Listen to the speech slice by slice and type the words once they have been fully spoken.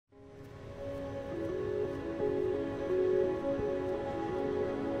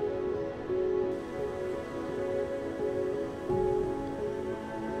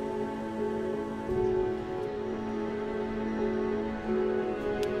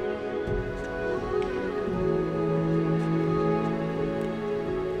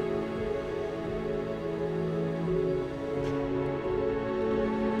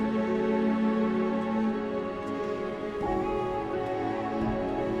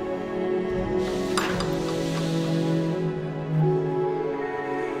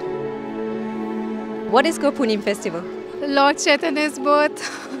What is Gaura Purnima festival? Lord Chaitanya's birth.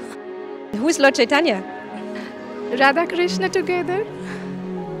 Who is Lord Chaitanya? Radha Krishna together.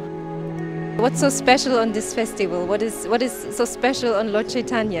 What's so special on this festival? What is so special on Lord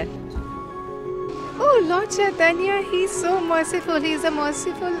Chaitanya? Oh, Lord Chaitanya, he's so merciful. He's a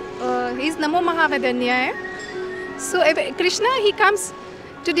merciful, he's Namo Mahavadanya. So Krishna, he comes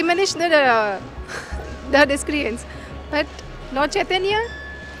to diminish the discrepancy. But Lord Chaitanya,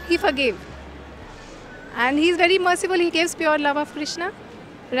 he forgave. And he's very merciful. He gives pure love of Krishna,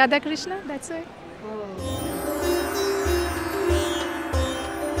 Radha Krishna, that's why.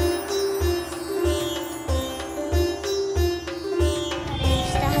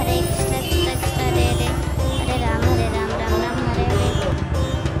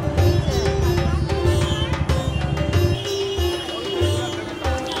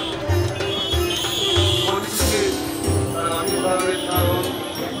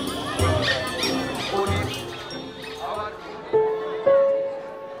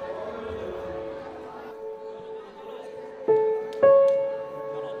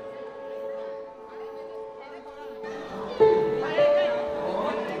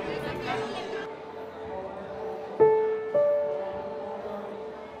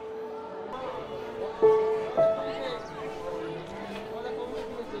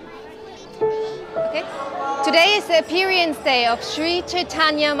 Today is the appearance day of Sri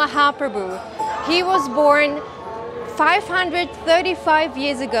Chaitanya Mahaprabhu. He was born 535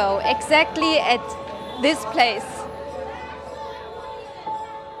 years ago, exactly at this place.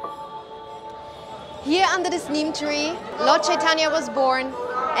 Here under this neem tree, Lord Chaitanya was born,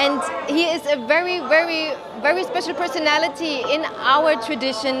 and he is a very special personality in our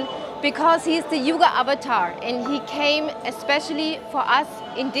tradition because he is the Yuga avatar, and he came especially for us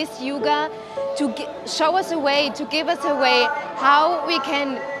in this Yuga to show us a way, to give us a way how we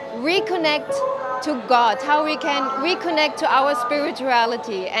can reconnect to God, how we can reconnect to our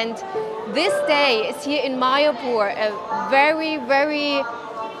spirituality. And this day is here in Mayapur, a very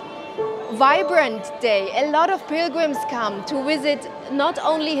vibrant day. A lot of pilgrims come to visit not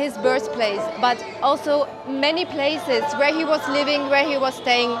only his birthplace, but also many places where he was living, where he was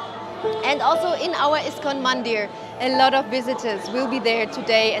staying. And also in our ISKCON Mandir, a lot of visitors will be there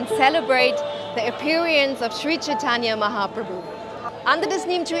today and celebrate the appearance of Sri Chaitanya Mahaprabhu. Under this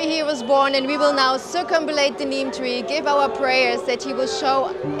neem tree he was born, and we will now circumambulate the neem tree, give our prayers that he will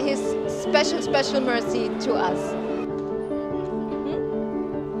show his special mercy to us.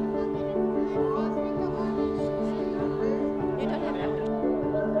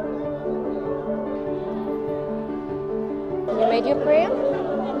 You made your prayer?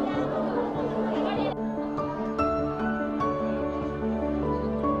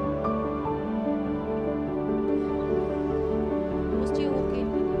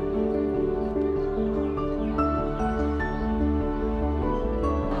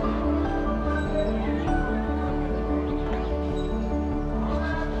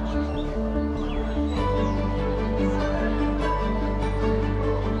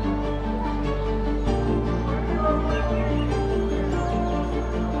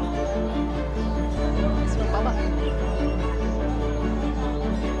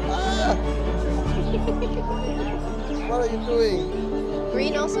 What are you doing?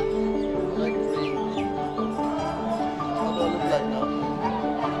 Green also? Like green. How do I look like now?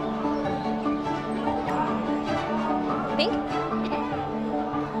 Pink?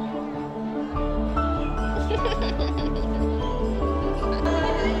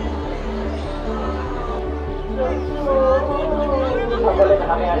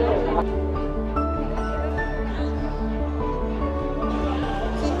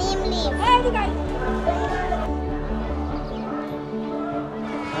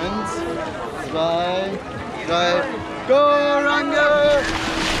 Eins, zwei, drei, Gauranga!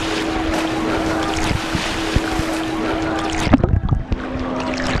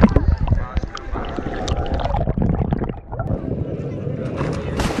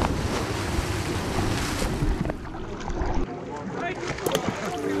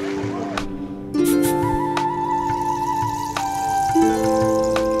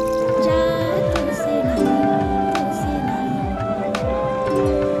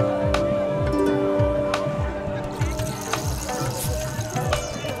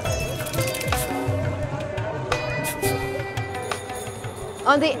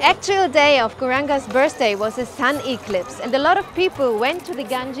 On the actual day of Gauranga's birthday was a sun eclipse, and a lot of people went to the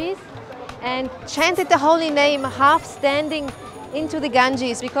Ganges and chanted the holy name half standing into the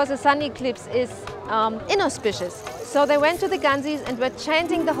Ganges because a sun eclipse is inauspicious. So they went to the Ganges and were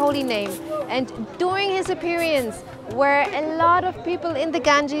chanting the holy name. And during his appearance were a lot of people in the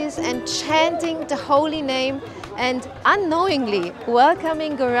Ganges and chanting the holy name and unknowingly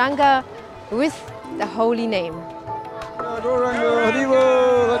welcoming Gauranga with the holy name. Gauranga, Hari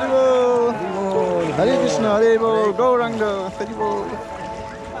Bol, Hari Bol, Hari Bol, Hare Krishna, Hare Bol, Gauranga, Hari Bol.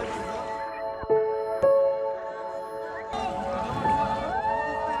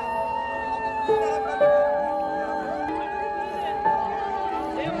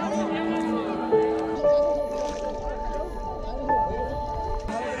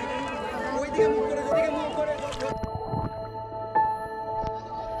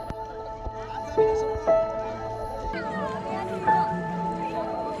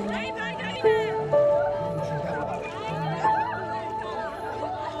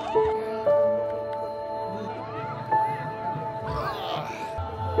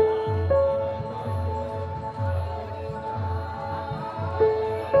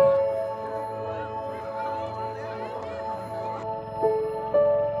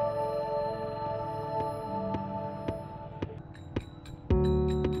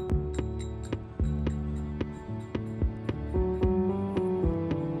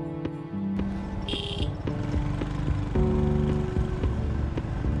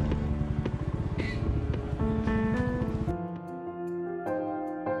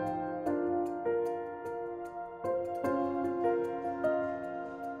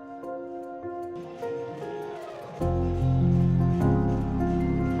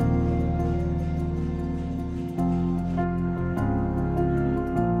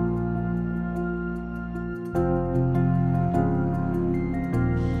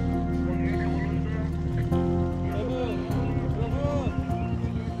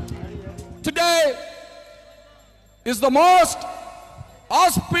 Today is the most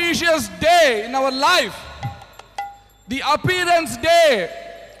auspicious day in our life, the appearance day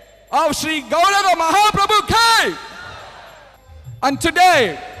of Sri Gaura Mahaprabhu Kai. And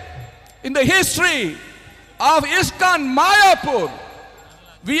today, in the history of ISKCON Mayapur,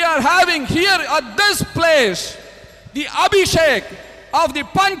 we are having here at this place the Abhishek of the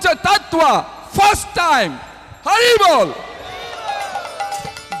Pancha Tattva, first time. Hari Bol!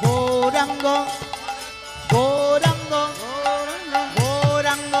 Gauranga, Gauranga,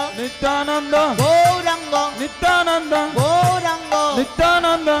 Gauranga, Nityananda, Gauranga, Nityananda, Gauranga,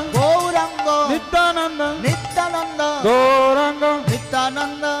 Nityananda, Gauranga, Nityananda, Nityananda, Gauranga,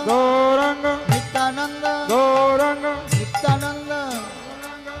 Nityananda, Gauranga, Nityananda, Gauranga, Nityananda,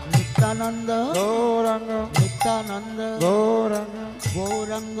 Nityananda, Gauranga, Nityananda, Gauranga,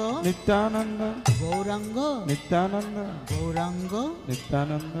 Gauranga, Nityananda, Gauranga, Nityananda, Gauranga,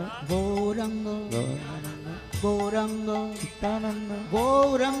 Nityananda, Gauranga, Gauranga, Nityananda,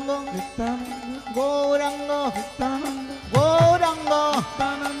 Gauranga, Nityananda, Gauranga, Nityananda, Gauranga,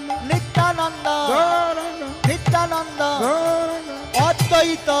 Nityananda, Gauranga, Nityananda, Gauranga,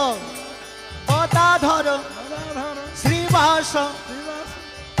 Advaita, Gadadhara, Srivasa,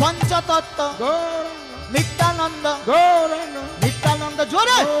 Panchatattva, Nityananda, Gauranga, Nityananda,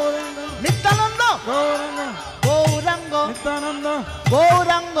 Jore, Nityananda, Gauranga, Gauranga, Nityananda,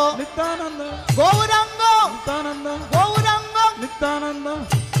 Gauranga, Nityananda, Gauranga, Nityananda, Gauranga, Nityananda,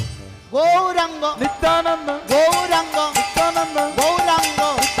 Gauranga, Nityananda, Gauranga, Nityananda, Gauranga,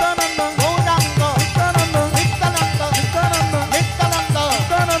 Nityananda, Gauranga, Nityananda, Nityananda, Nityananda,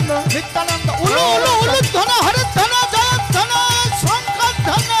 Nityananda, Nityananda, Ulu Ulu Ulu Dhana Hare Dhana Jaya Dhana Shankha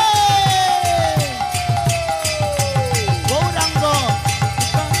Dhana.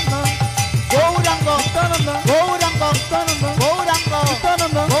 Nityananda, Gauranga, Nityananda, Gauranga,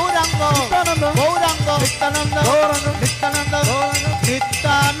 Nityananda, Gauranga, Gauranga, Gauranga, Nityananda, Nityananda, Nityananda,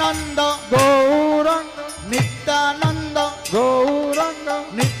 Nityananda,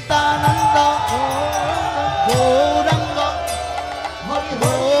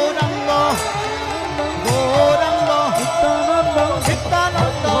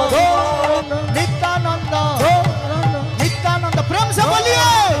 प्रेम से बोलिए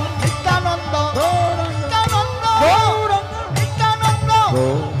Nityananda, Nityananda,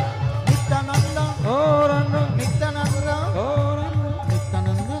 Nityananda,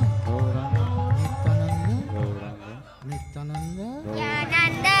 Nityananda, Nityananda,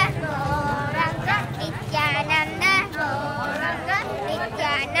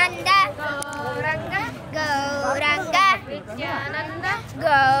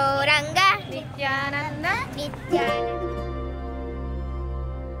 Gauranga, Nityananda, Nityananda, Nityananda.